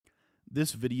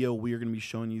This video, we are going to be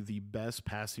showing you the best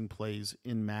passing plays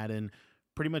in Madden,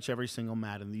 pretty much every single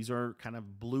Madden. These are kind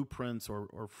of blueprints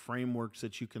or frameworks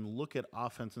that you can look at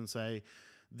offense and say,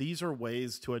 these are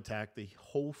ways to attack the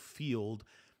whole field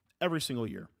every single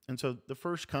year. And so the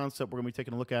first concept we're going to be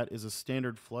taking a look at is a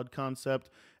standard flood concept.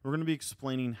 We're going to be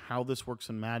explaining how this works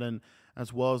in Madden,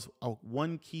 as well as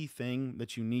one key thing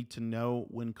that you need to know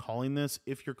when calling this,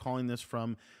 if you're calling this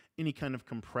from any kind of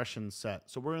compression set.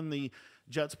 So we're in the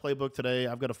Jets playbook today.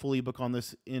 I've got a full ebook on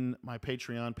this in my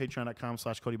Patreon,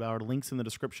 patreon.com/Cody Ballard. Links in the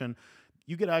description.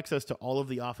 You get access to all of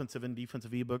the offensive and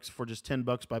defensive ebooks for just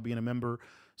 $10 by being a member.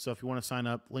 So if you want to sign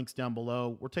up, links down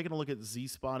below. We're taking a look at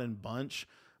Z-Spot and Bunch,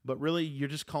 but really you're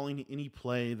just calling any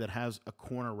play that has a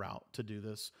corner route to do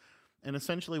this. And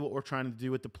essentially what we're trying to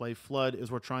do with the play flood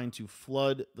is we're trying to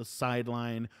flood the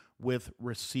sideline with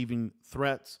receiving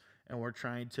threats, and we're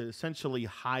trying to essentially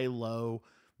high-low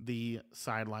the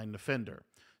sideline defender.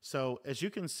 So as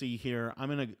you can see here, I'm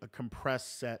in a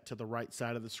compressed set to the right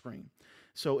side of the screen.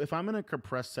 So if I'm in a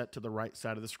compressed set to the right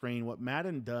side of the screen, what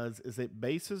Madden does is it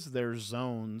bases their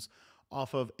zones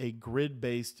off of a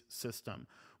grid-based system.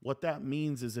 What that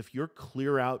means is if your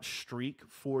clear out streak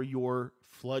for your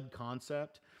flood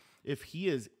concept, if he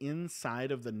is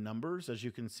inside of the numbers, as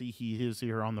you can see he is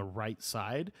here on the right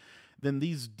side, then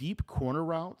these deep corner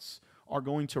routes are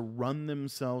going to run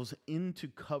themselves into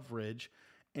coverage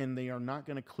and they are not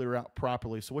going to clear out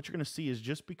properly. So what you're going to see is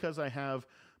just because I have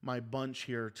my bunch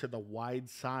here to the wide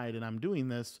side and I'm doing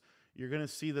this, you're going to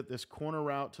see that this corner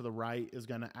route to the right is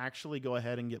going to actually go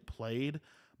ahead and get played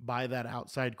by that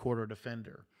outside quarter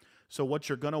defender. So what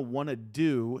you're going to want to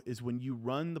do is when you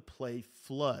run the play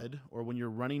flood, or when you're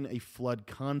running a flood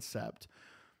concept,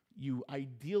 you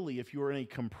ideally, if you're in a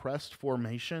compressed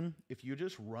formation, if you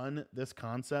just run this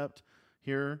concept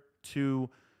here to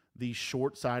the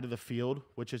short side of the field,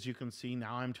 which as you can see,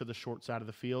 now I'm to the short side of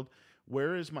the field.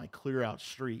 Where is my clear out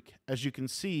streak? As you can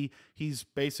see, he's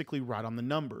basically right on the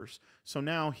numbers. So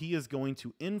now he is going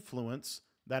to influence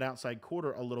that outside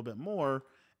quarter a little bit more,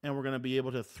 and we're going to be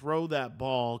able to throw that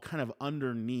ball kind of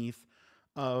underneath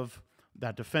of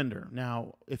that defender.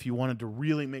 Now, if you wanted to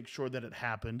really make sure that it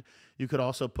happened, you could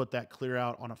also put that clear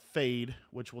out on a fade,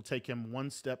 which will take him one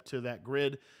step to that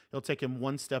grid. It'll take him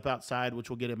one step outside, which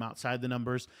will get him outside the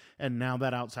numbers. And now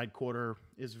that outside quarter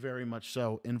is very much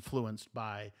so influenced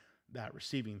by that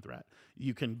receiving threat.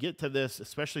 You can get to this,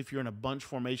 especially if you're in a bunch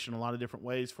formation, a lot of different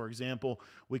ways. For example,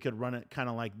 we could run it kind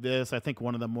of like this. I think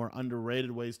one of the more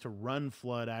underrated ways to run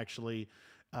flood actually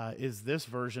is this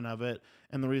version of it.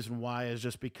 And the reason why is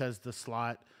just because the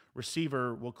slot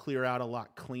receiver will clear out a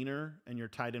lot cleaner and your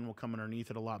tight end will come underneath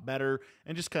it a lot better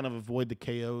and just kind of avoid the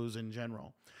KOs in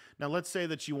general. Now, let's say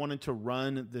that you wanted to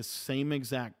run this same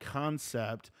exact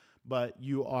concept, but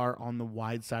you are on the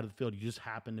wide side of the field. You just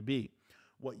happen to be.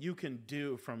 What you can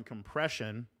do from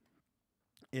compression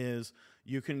is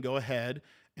you can go ahead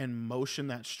and motion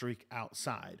that streak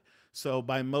outside. So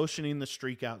by motioning the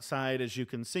streak outside, as you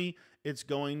can see, it's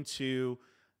going to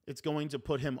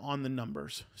put him on the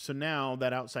numbers. So now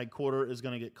that outside quarter is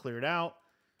going to get cleared out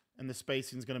and the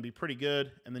spacing is going to be pretty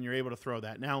good, and then you're able to throw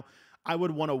that. Now, I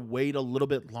would want to wait a little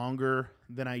bit longer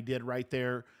than I did right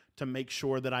there to make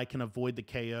sure that I can avoid the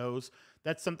KOs.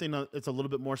 That's something that's a little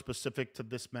bit more specific to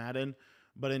this Madden.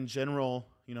 But in general,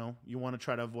 you want to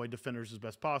try to avoid defenders as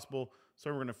best possible. So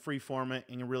we're going to freeform it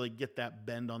and really get that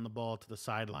bend on the ball to the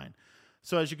sideline.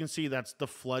 So as you can see, that's the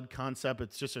flood concept.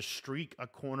 It's just a streak, a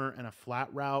corner, and a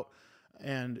flat route.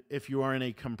 And if you are in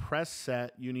a compressed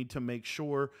set, you need to make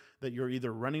sure that you're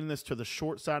either running this to the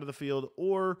short side of the field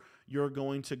or you're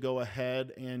going to go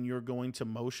ahead and you're going to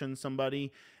motion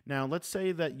somebody. Now, let's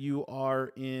say that you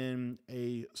are in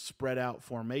a spread out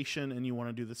formation and you want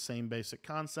to do the same basic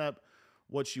concept.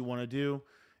 What you want to do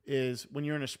is when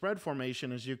you're in a spread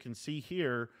formation, as you can see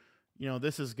here,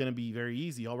 this is going to be very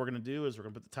easy. All we're going to do is we're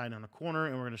going to put the tight end on a corner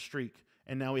and we're going to streak.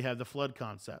 And now we have the flood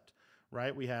concept,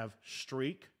 right? We have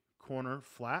streak, corner,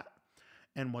 flat.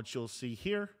 And what you'll see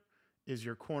here is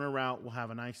your corner route will have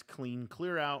a nice clean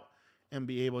clear out and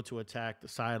be able to attack the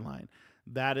sideline.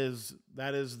 That is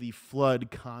the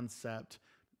flood concept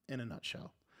in a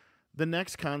nutshell. The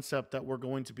next concept that we're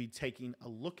going to be taking a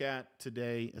look at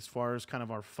today, as far as kind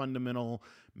of our fundamental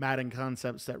Madden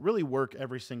concepts that really work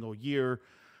every single year,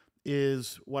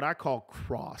 is what I call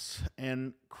cross.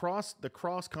 And the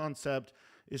cross concept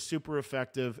is super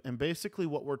effective. And basically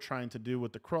what we're trying to do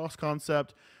with the cross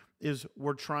concept is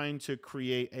we're trying to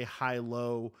create a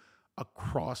high-low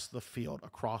across the field,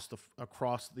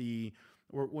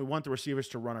 we want the receivers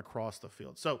to run across the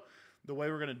field. So the way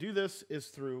we're going to do this is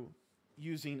through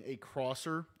using a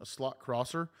crosser, a slot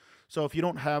crosser. So if you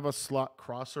don't have a slot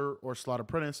crosser or slot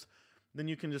apprentice, then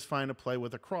you can just find a play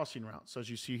with a crossing route. So as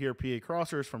you see here, PA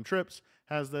Crossers from Trips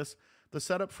has this. The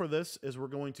setup for this is we're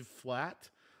going to flat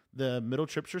the middle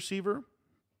trips receiver.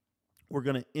 We're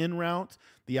going to in route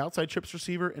the outside trips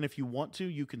receiver. And if you want to,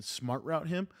 you can smart route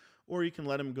him, or you can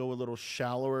let him go a little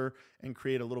shallower and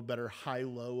create a little better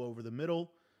high-low over the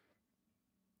middle.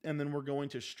 And then we're going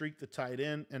to streak the tight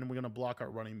end, and we're going to block our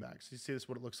running backs. You see this,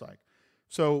 what it looks like.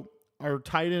 So our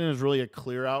tight end is really a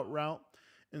clear out route.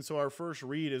 And so our first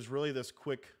read is really this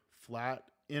quick flat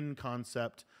in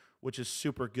concept, which is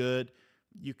super good.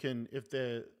 You can, if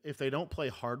they don't play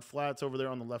hard flats over there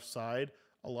on the left side,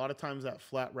 a lot of times that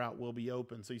flat route will be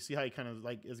open. So you see how he kind of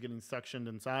like is getting suctioned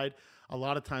inside. A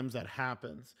lot of times that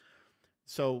happens.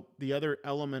 So the other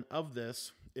element of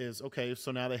this is, okay,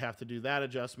 so now they have to do that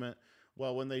adjustment.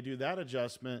 Well, when they do that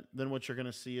adjustment, then what you're going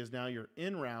to see is now your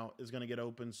in route is going to get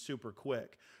open super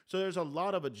quick. So there's a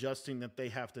lot of adjusting that they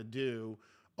have to do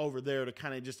over there to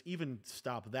kind of just even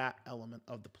stop that element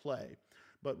of the play.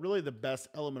 But really the best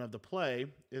element of the play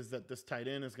is that this tight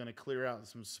end is going to clear out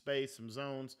some space, some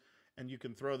zones, and you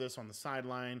can throw this on the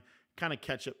sideline, kind of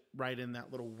catch it right in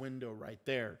that little window right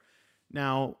there.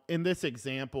 Now, in this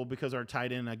example, because our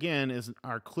tight end, again, is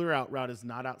our clear out route is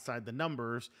not outside the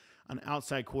numbers, an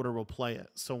outside quarter will play it.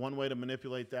 So one way to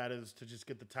manipulate that is to just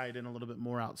get the tight end a little bit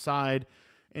more outside.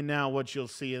 And now what you'll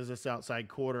see is this outside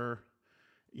quarter,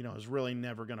 is really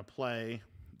never going to play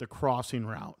the crossing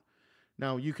route.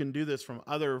 Now, you can do this from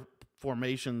other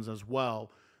formations as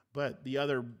well. But the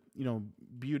other,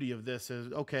 beauty of this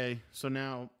is, okay, so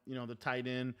now, the tight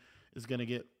end is going to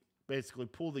get basically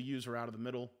pull the user out of the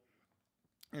middle.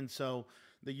 And so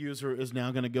the user is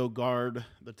now going to go guard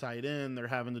the tight end. They're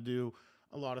having to do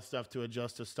a lot of stuff to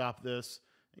adjust to stop this,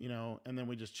 and then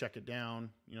we just check it down,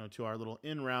 to our little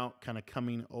in route kind of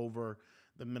coming over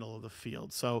the middle of the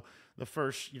field. So the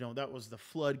first, that was the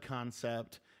flood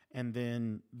concept. And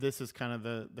then this is kind of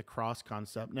the cross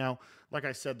concept. Now, like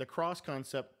I said, the cross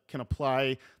concept can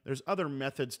apply. There's other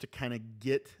methods to kind of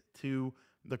get to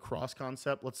the cross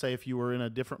concept. Let's say if you were in a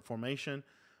different formation,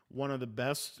 one of the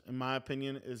best, in my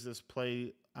opinion, is this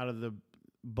play out of the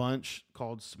bunch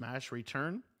called smash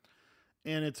return.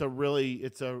 And it's a really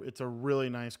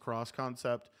nice cross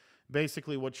concept.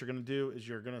 Basically, what you're going to do is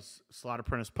you're going to slot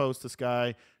apprentice post this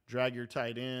guy, drag your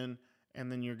tight end, and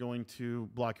then you're going to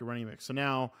block your running back. So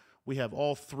now we have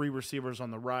all three receivers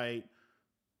on the right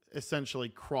essentially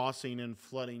crossing and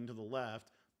flooding to the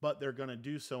left, but they're going to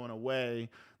do so in a way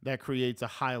that creates a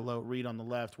high-low read on the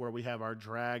left where we have our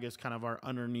drag as kind of our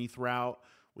underneath route.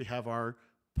 We have our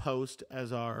post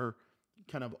as our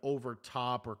kind of over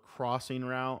top or crossing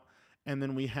route. And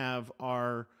then we have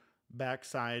our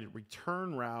backside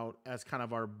return route as kind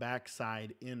of our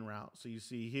backside in route. So you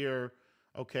see here,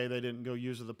 okay, they didn't go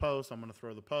user the post. I'm going to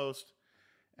throw the post.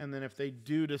 And then if they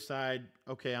do decide,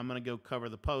 okay, I'm going to go cover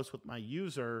the post with my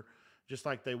user, just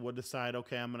like they would decide,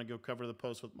 okay, I'm going to go cover the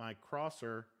post with my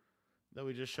crosser that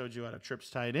we just showed you at a trips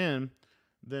tight end,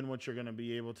 then what you're going to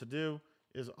be able to do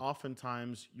is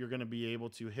oftentimes you're going to be able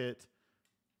to hit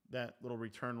that little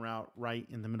return route right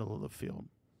in the middle of the field.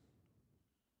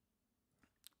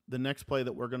 The next play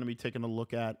that we're going to be taking a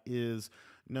look at is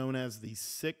known as the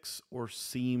six or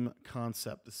seam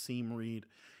concept, the seam read.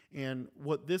 And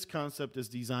what this concept is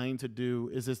designed to do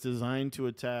is it's designed to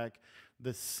attack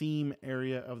the seam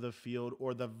area of the field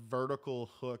or the vertical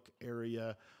hook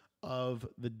area of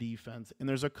the defense. And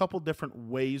there's a couple different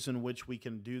ways in which we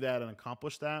can do that and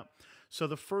accomplish that. So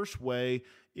the first way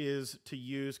is to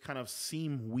use kind of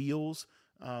seam wheels,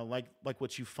 like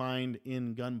what you find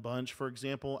in Gun Bunch, for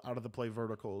example, out of the play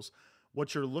verticals.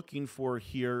 What you're looking for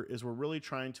here is we're really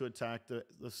trying to attack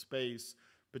the space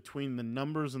between the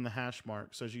numbers and the hash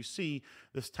marks. So as you see,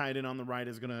 this tight end on the right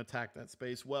is going to attack that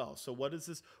space well. So what is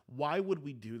this? Why would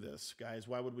we do this, guys?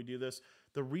 Why would we do this?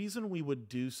 The reason we would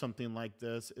do something like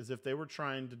this is if they were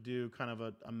trying to do kind of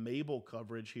a Mabel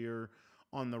coverage here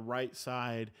on the right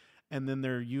side, and then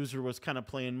their user was kind of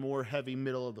playing more heavy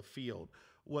middle of the field.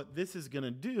 What this is going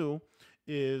to do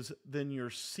is then your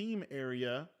seam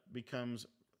area becomes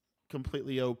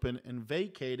completely open and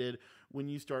vacated when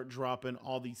you start dropping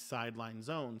all these sideline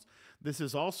zones. This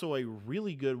is also a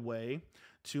really good way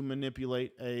to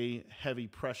manipulate a heavy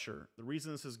pressure. The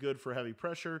reason this is good for heavy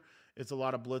pressure is a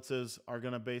lot of blitzes are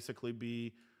going to basically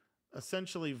be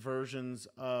essentially versions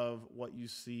of what you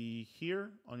see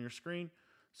here on your screen.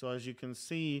 So as you can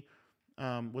see,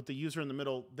 with the user in the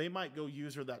middle, they might go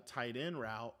user that tight end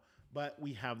route, but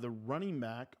we have the running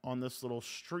back on this little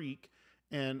streak.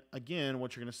 And again,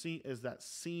 what you're going to see is that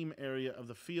seam area of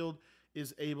the field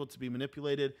is able to be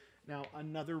manipulated. Now,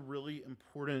 another really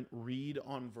important read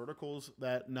on verticals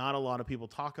that not a lot of people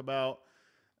talk about,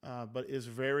 but is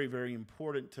very, very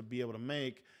important to be able to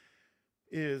make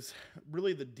is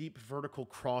really the deep vertical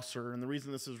crosser. And the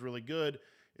reason this is really good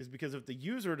is because if the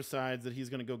user decides that he's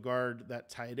going to go guard that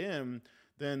tight end,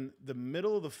 then the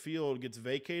middle of the field gets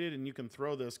vacated and you can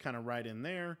throw this kind of right in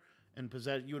there and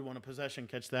you would want to possession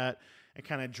catch that and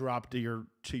kind of drop to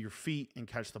your feet and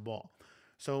catch the ball.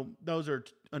 So those are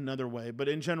another way. But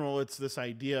in general, it's this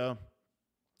idea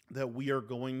that we are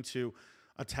going to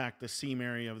attack the seam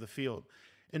area of the field.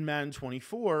 In Madden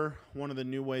 24, one of the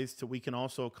new ways that we can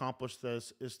also accomplish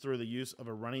this is through the use of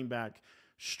a running back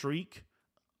streak,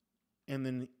 and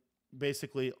then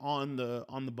basically on the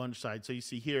bunch side. So you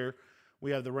see here,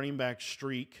 we have the running back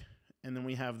streak, and then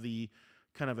we have the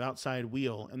kind of outside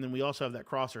wheel, and then we also have that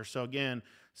crosser. So again,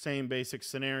 same basic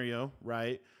scenario,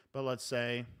 right? But let's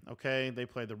say, okay, they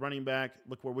play the running back.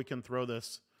 Look where we can throw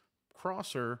this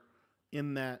crosser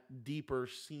in that deeper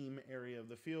seam area of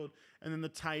the field. And then the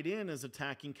tight end is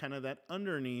attacking kind of that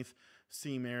underneath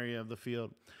seam area of the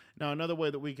field. Now, another way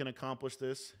that we can accomplish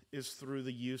this is through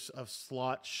the use of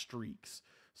slot streaks.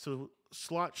 So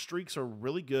slot streaks are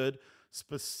really good,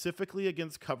 specifically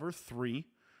against cover 3,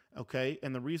 okay?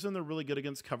 And the reason they're really good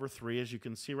against cover 3, as you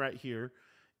can see right here,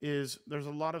 is there's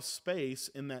a lot of space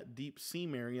in that deep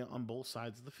seam area on both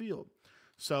sides of the field.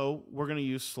 So we're going to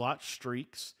use slot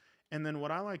streaks. And then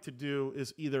what I like to do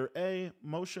is either A,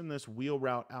 motion this wheel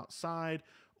route outside,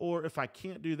 or if I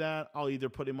can't do that, I'll either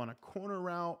put him on a corner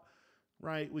route,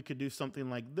 right? We could do something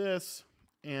like this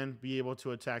and be able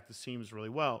to attack the seams really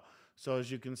well. So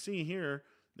as you can see here,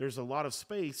 there's a lot of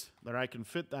space that I can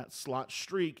fit that slot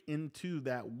streak into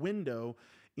that window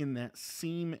in that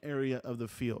seam area of the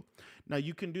field. Now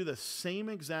you can do the same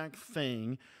exact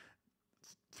thing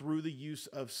through the use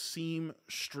of seam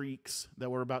streaks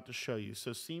that we're about to show you.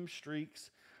 So seam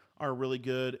streaks are really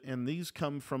good, and these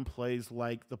come from plays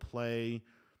like the play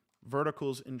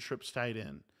verticals and trips tight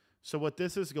end. So what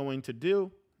this is going to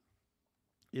do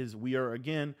is we are,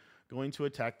 again, going to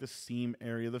attack the seam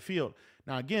area of the field.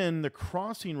 Now, again, the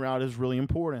crossing route is really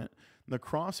important. The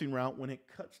crossing route, when it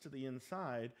cuts to the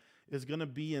inside, is going to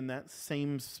be in that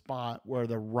same spot where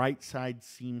the right side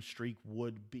seam streak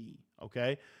would be,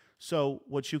 okay? So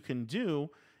what you can do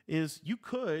is you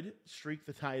could streak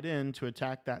the tight end to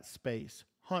attack that space.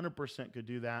 100% could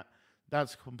do that.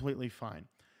 That's completely fine.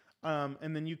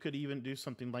 And then you could even do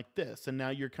something like this. And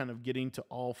now you're kind of getting to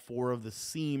all 4 of the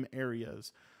seam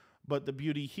areas. But the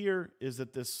beauty here is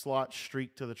that this slot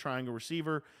streak to the triangle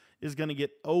receiver is going to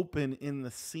get open in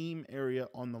the seam area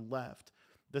on the left.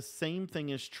 The same thing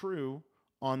is true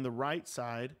on the right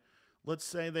side. Let's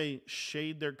say they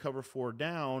shade their cover 4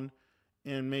 down,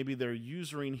 and maybe they're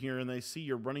usering here and they see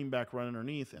your running back run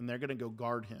underneath and they're going to go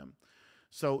guard him.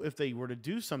 So if they were to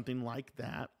do something like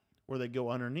that, where they go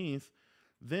underneath,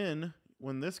 then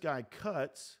when this guy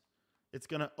cuts, it's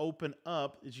going to open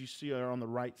up, as you see on the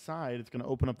right side, it's going to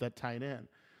open up that tight end.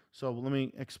 So let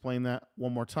me explain that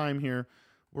one more time here.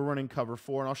 We're running cover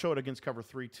 4, and I'll show it against cover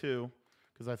 3 too,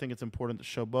 because I think it's important to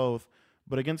show both.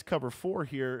 But against cover 4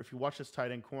 here, if you watch this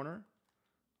tight end corner,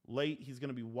 late, he's going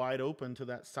to be wide open to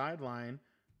that sideline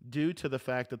due to the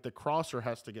fact that the crosser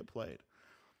has to get played.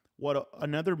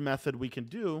 Another method we can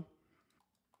do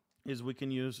is we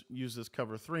can use this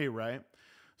cover 3, right?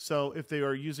 So if they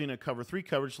are using a cover 3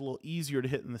 coverage, it's a little easier to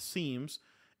hit in the seams,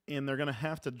 and they're going to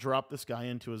have to drop this guy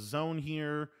into a zone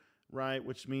here, right?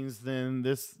 Which means then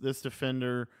this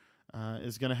defender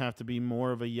is going to have to be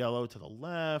more of a yellow to the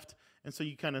left, and so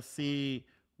you kind of see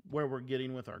where we're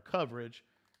getting with our coverage.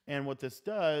 And what this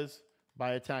does,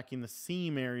 by attacking the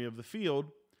seam area of the field,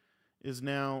 is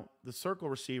now the circle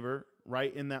receiver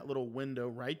right in that little window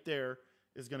right there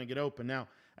is going to get open. Now,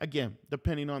 again,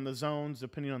 depending on the zones,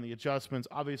 depending on the adjustments,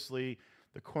 obviously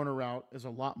the corner route is a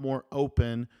lot more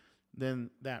open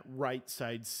than that right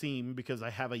side seam because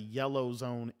I have a yellow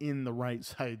zone in the right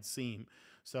side seam.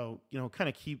 So, kind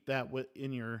of keep that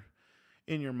in your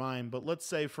mind. But let's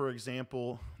say, for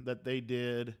example, that they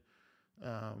did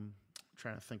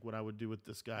trying to think what I would do with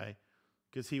this guy,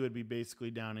 because he would be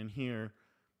basically down in here.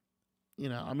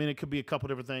 It could be a couple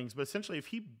different things, but essentially if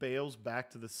he bails back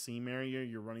to the seam area,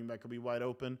 your running back will be wide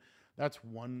open. That's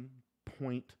one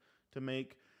point to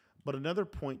make. But another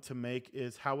point to make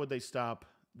is, how would they stop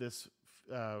this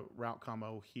route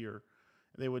combo here?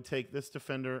 They would take this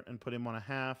defender and put him on a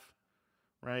half,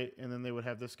 right? And then they would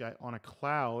have this guy on a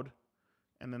cloud,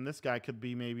 and then this guy could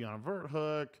be maybe on a vert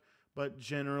hook, but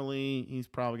generally he's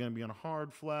probably going to be on a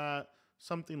hard flat,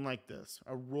 something like this,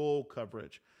 a roll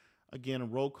coverage. Again, a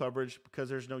roll coverage, because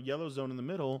there's no yellow zone in the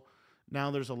middle, Now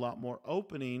there's a lot more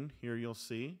opening here, you'll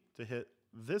see, to hit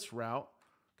this route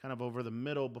kind of over the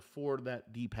middle before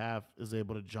that deep half is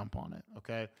able to jump on it,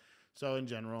 okay? So in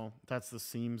general, that's the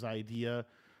seams idea.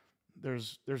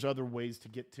 There's other ways to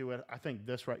get to it. I think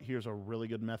this right here is a really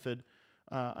good method.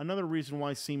 Another reason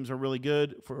why seams are really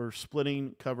good for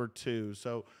splitting cover 2.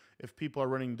 So if people are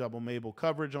running double Mabel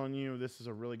coverage on you, this is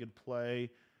a really good play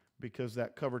because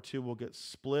that cover 2 will get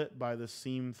split by the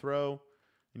seam throw.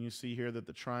 And you see here that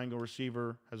the triangle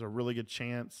receiver has a really good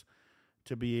chance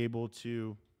to be able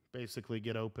to basically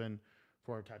get open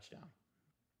for a touchdown.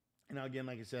 Now, again,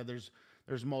 like I said,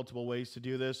 there's multiple ways to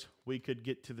do this. We could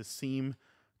get to the seam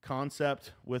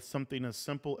concept with something as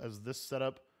simple as this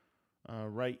setup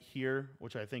right here,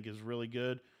 which I think is really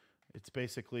good. It's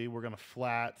basically we're going to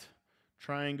flat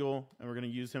triangle, and we're going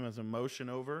to use him as a motion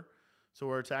over. So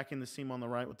we're attacking the seam on the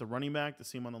right with the running back, the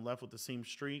seam on the left with the seam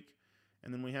streak,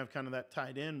 and then we have kind of that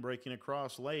tight end breaking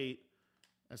across late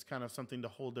as kind of something to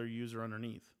hold their user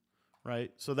underneath,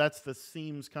 right? So that's the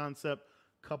seams concept,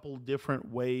 couple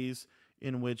different ways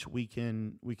in which we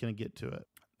can get to it.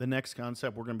 The next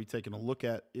concept we're going to be taking a look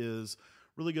at is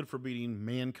really good for beating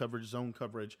man coverage, zone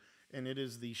coverage, and it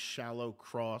is the shallow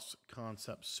cross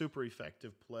concept. Super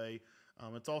effective play.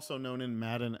 It's also known in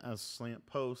Madden as slant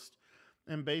post.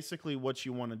 And basically what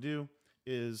you want to do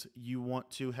is you want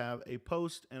to have a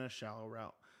post and a shallow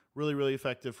route. Really, really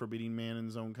effective for beating man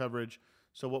and zone coverage.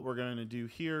 So what we're going to do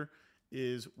here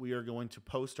is we are going to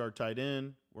post our tight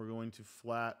end. We're going to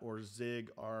flat or zig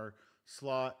our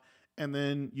slot. And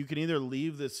then you can either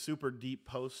leave this super deep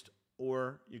post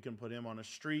or you can put him on a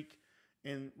streak.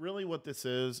 And really what this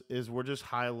is we're just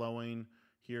high-lowing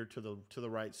here to the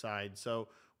right side. So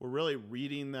we're really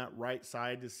reading that right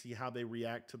side to see how they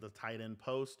react to the tight end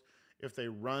post. If they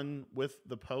run with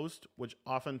the post, which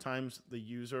oftentimes the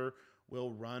user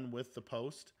will run with the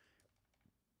post,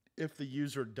 if the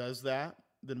user does that,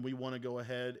 then we want to go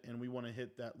ahead and we want to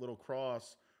hit that little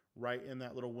cross right in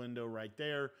that little window right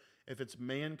there. If it's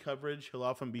man coverage, he'll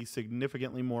often be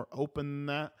significantly more open than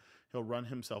that. He'll run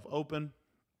himself open.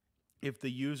 If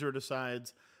the user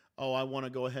decides, oh, I want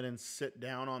to go ahead and sit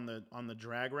down on the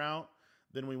drag route,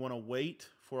 then we want to wait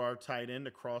for our tight end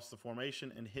to cross the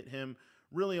formation and hit him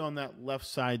really on that left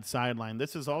side sideline.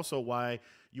 This is also why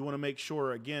you want to make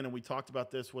sure, again, and we talked about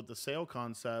this with the sail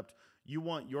concept, you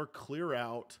want your clear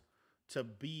out to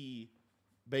be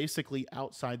basically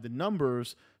outside the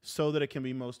numbers so that it can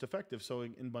be most effective. So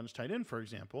in bunch tight end, for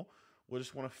example, we'll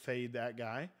just want to fade that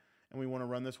guy, and we want to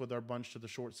run this with our bunch to the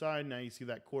short side. Now you see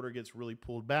that quarter gets really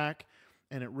pulled back,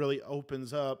 and it really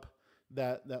opens up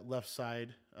that left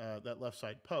side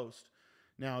post.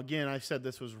 Now, again, I said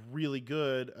this was really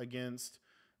good against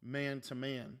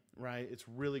man-to-man, right? It's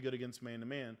really good against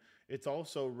man-to-man. It's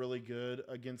also really good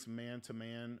against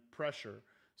man-to-man pressure.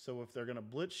 So if they're going to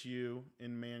blitz you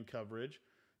in man coverage,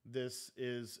 this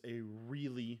is a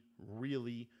really,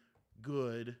 really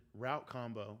good route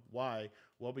combo. Why?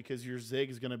 Well, because your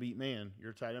zig is going to beat man.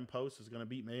 Your tight end post is going to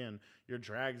beat man. Your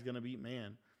drag is going to beat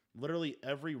man. Literally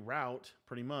every route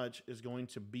pretty much is going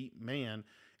to beat man.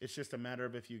 It's just a matter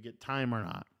of if you get time or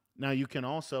not. Now you can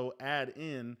also add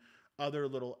in other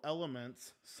little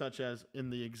elements, such as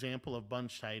in the example of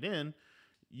bunch tight end,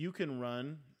 you can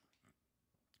run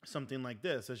something like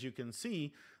this. As you can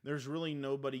see, there's really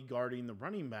nobody guarding the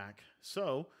running back.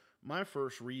 So my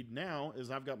first read now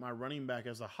is I've got my running back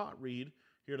as a hot read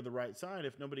here to the right side.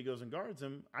 If nobody goes and guards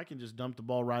him, I can just dump the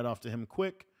ball right off to him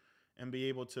quick and be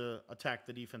able to attack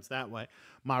the defense that way.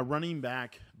 My running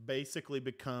back basically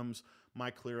becomes my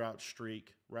clear out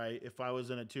streak, right? If I was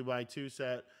in a 2x2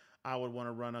 set, I would want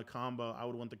to run a combo. I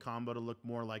would want the combo to look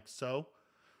more like so.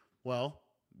 Well,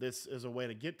 this is a way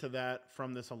to get to that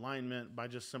from this alignment by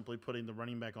just simply putting the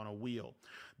running back on a wheel.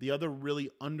 The other really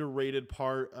underrated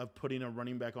part of putting a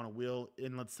running back on a wheel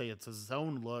in, let's say it's a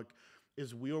zone look,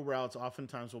 is wheel routes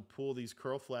oftentimes will pull these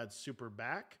curl flats super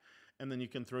back, and then you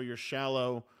can throw your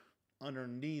shallow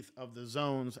underneath of the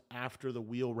zones after the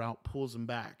wheel route pulls them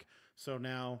back. So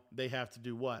now they have to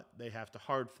do what? They have to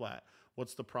hard flat.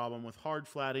 What's the problem with hard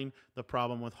flatting? The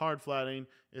problem with hard flatting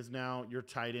is now your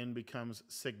tight end becomes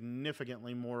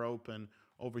significantly more open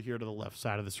over here to the left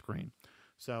side of the screen.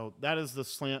 So that is the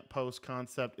slant post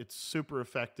concept. It's super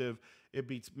effective. It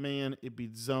beats man, it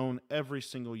beats zone every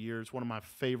single year. It's one of my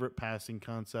favorite passing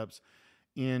concepts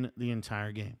in the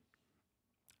entire game.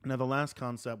 Now, the last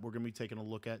concept we're going to be taking a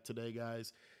look at today,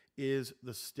 guys, is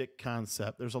the stick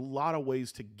concept. There's a lot of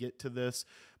ways to get to this,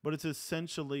 but it's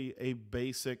essentially a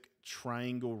basic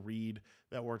triangle read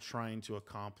that we're trying to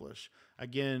accomplish.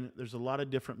 Again, there's a lot of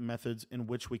different methods in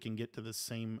which we can get to the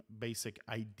same basic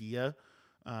idea.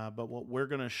 But what we're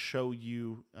going to show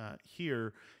you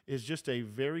here is just a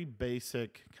very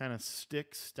basic kind of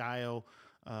stick style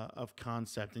of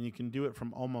concept, and you can do it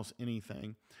from almost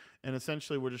anything. And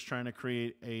essentially, we're just trying to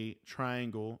create a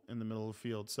triangle in the middle of the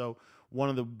field. So one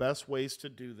of the best ways to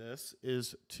do this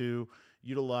is to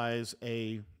utilize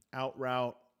a out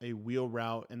route, a wheel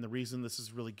route. And the reason this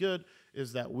is really good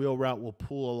is that wheel route will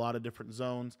pull a lot of different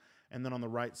zones. And then on the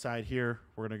right side here,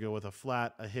 we're going to go with a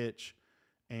flat, a hitch,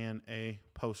 and a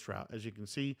post route. As you can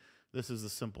see, this is a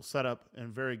simple setup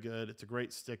and very good. It's a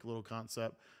great stick little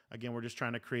concept. Again, we're just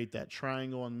trying to create that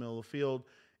triangle in the middle of the field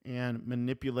and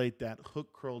manipulate that hook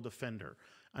curl defender.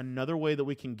 Another way that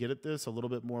we can get at this, a little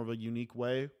bit more of a unique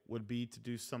way, would be to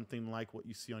do something like what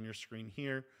you see on your screen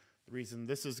here. The reason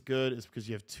this is good is because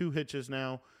you have 2 hitches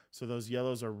now, so those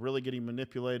yellows are really getting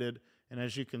manipulated. And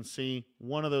as you can see,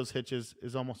 one of those hitches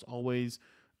is almost always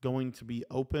going to be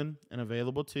open and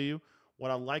available to you.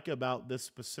 What I like about this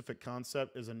specific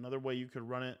concept is another way you could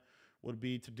run it would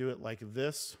be to do it like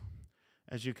this,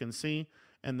 as you can see.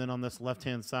 And then on this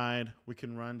left-hand side, we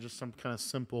can run just some kind of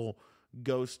simple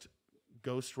ghost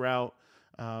route.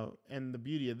 And the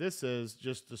beauty of this is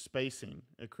just the spacing.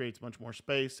 It creates much more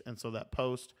space, and so that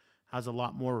post has a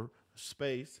lot more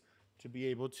space to be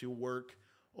able to work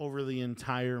over the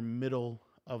entire middle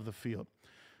of the field.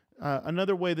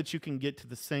 Another way that you can get to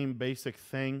the same basic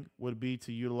thing would be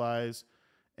to utilize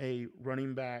a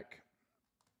running back,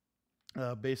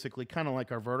 basically kind of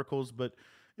like our verticals, but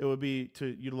it would be to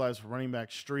utilize running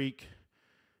back streak,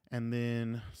 and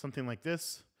then something like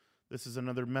this. This is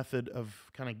another method of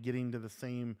kind of getting to the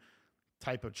same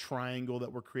type of triangle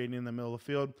that we're creating in the middle of the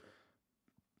field.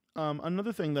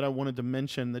 Another thing that I wanted to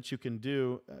mention that you can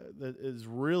do that is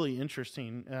really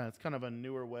interesting, it's kind of a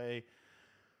newer way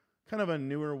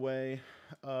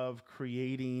of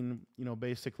creating,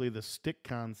 basically the stick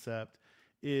concept,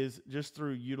 is just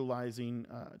through utilizing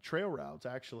trail routes,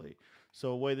 actually.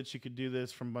 So a way that you could do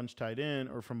this from bunch tight end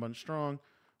or from bunch strong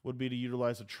would be to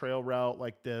utilize a trail route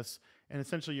like this. And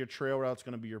essentially your trail route is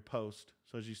going to be your post.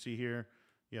 So as you see here,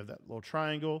 you have that little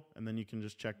triangle, and then you can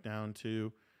just check down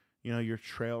to, your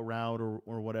trail route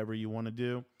or whatever you want to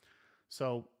do.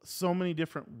 So many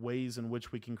different ways in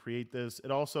which we can create this. It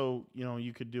also,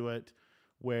 you could do it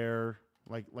where,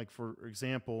 like for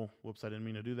example, whoops, I didn't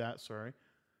mean to do that, sorry.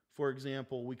 For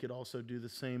example, we could also do the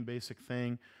same basic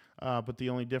thing, but the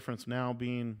only difference now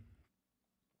being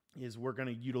is we're going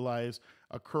to utilize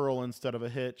a curl instead of a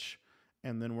hitch,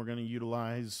 and then we're going to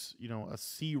utilize, a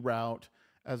C route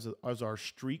as our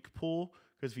streak pull,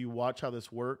 because if you watch how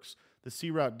this works, the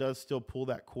C route does still pull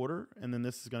that quarter, and then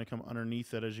this is going to come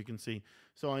underneath it, as you can see.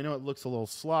 So I know it looks a little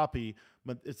sloppy,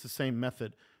 but it's the same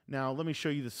method. Now, let me show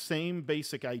you the same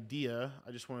basic idea.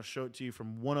 I just want to show it to you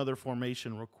from one other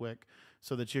formation real quick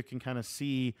so that you can kind of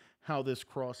see how this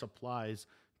cross applies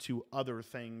to other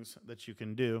things that you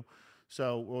can do.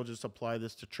 So we'll just apply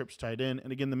this to trips tight end.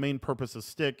 And again, the main purpose of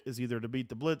stick is either to beat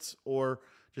the blitz or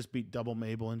just beat double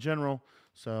Mabel in general.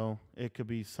 So it could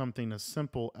be something as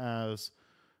simple as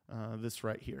this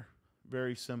right here.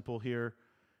 Very simple here.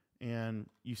 And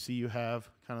you see you have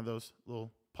kind of those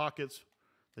little pockets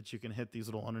that you can hit these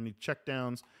little underneath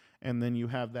checkdowns. And then you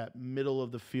have that middle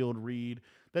of the field read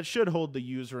that should hold the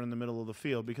user in the middle of the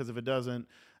field, because if it doesn't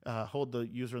hold the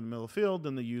user in the middle of the field,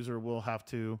 then the user will have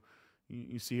to,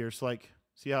 you see here, it's like,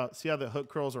 see how the hook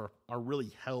curls are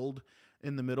really held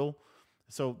in the middle.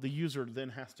 So the user then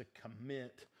has to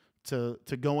commit to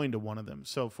going to one of them.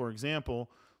 So for example,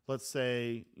 let's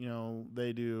say,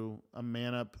 they do a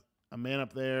man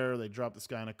up there, they drop this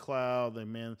guy in a cloud,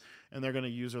 and they're going to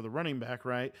use the running back,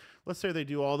 right? Let's say they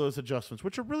do all those adjustments,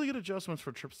 which are really good adjustments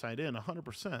for trips tight end,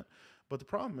 100%. But the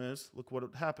problem is, look what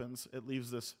happens. It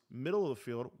leaves this middle of the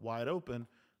field wide open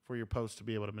for your post to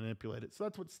be able to manipulate it. So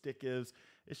that's what stick is.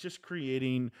 It's just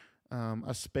creating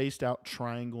a spaced out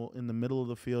triangle in the middle of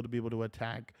the field to be able to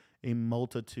attack a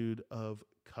multitude of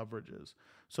coverages.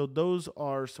 So those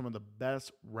are some of the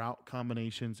best route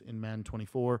combinations in Madden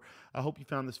 24. I hope you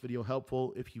found this video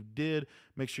helpful. If you did,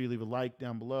 make sure you leave a like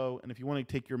down below. And if you want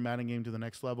to take your Madden game to the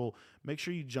next level, make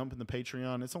sure you jump in the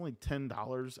Patreon. It's only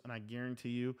 $10, and I guarantee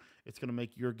you it's going to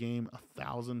make your game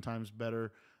 1,000 times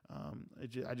better.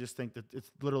 I just think that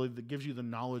it's literally that gives you the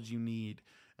knowledge you need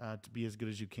to be as good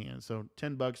as you can. So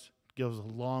 $10 goes a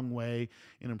long way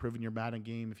in improving your Madden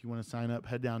game. If you want to sign up,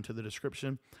 head down to the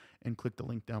description and click the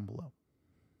link down below.